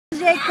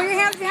Jake. Put your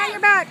hands behind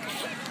your back.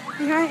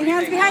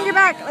 Hands behind your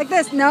back, like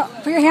this. No,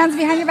 put your hands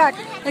behind your back,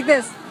 like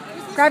this.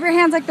 Grab your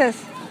hands like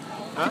this.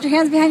 Put your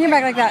hands behind your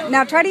back like that.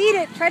 Now try to eat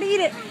it. Try to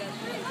eat it.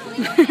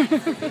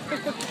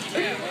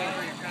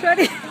 Try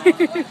to eat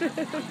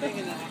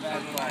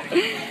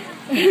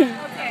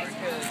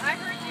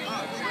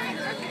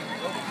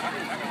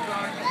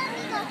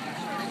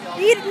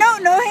it. No,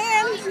 no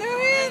hands. No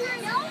hands.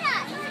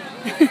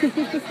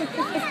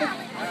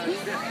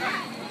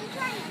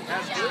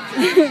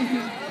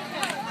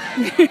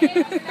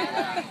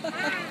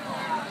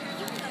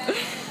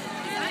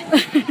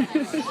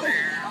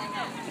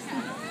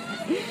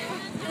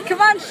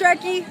 Come on,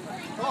 Sharky.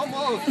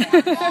 Almost.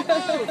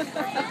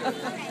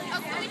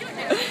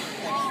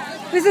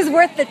 This is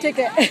worth the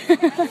ticket. It's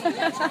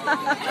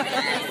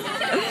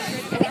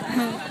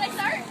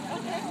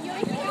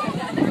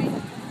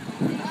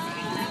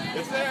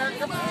there.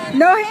 Come on.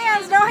 No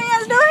hands, no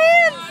hands, no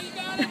hands.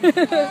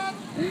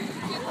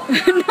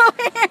 No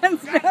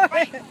hands, no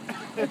hands.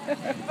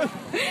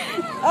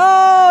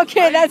 Oh,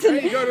 okay, that's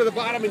You go to the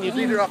bottom and you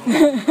beat her up.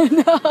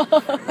 No.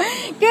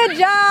 Good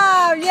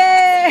job,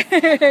 yay!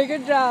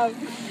 Good job.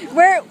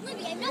 Where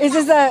is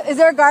this? Is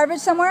there a garbage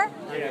somewhere?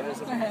 Yeah,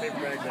 there's a paper bag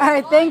there. All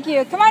right, thank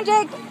you. Come on,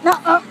 Jake. No,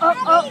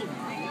 oh.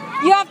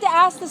 You have to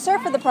ask the sir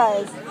for the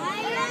prize.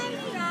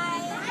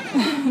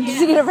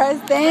 Did you get a prize?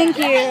 Thank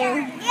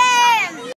you.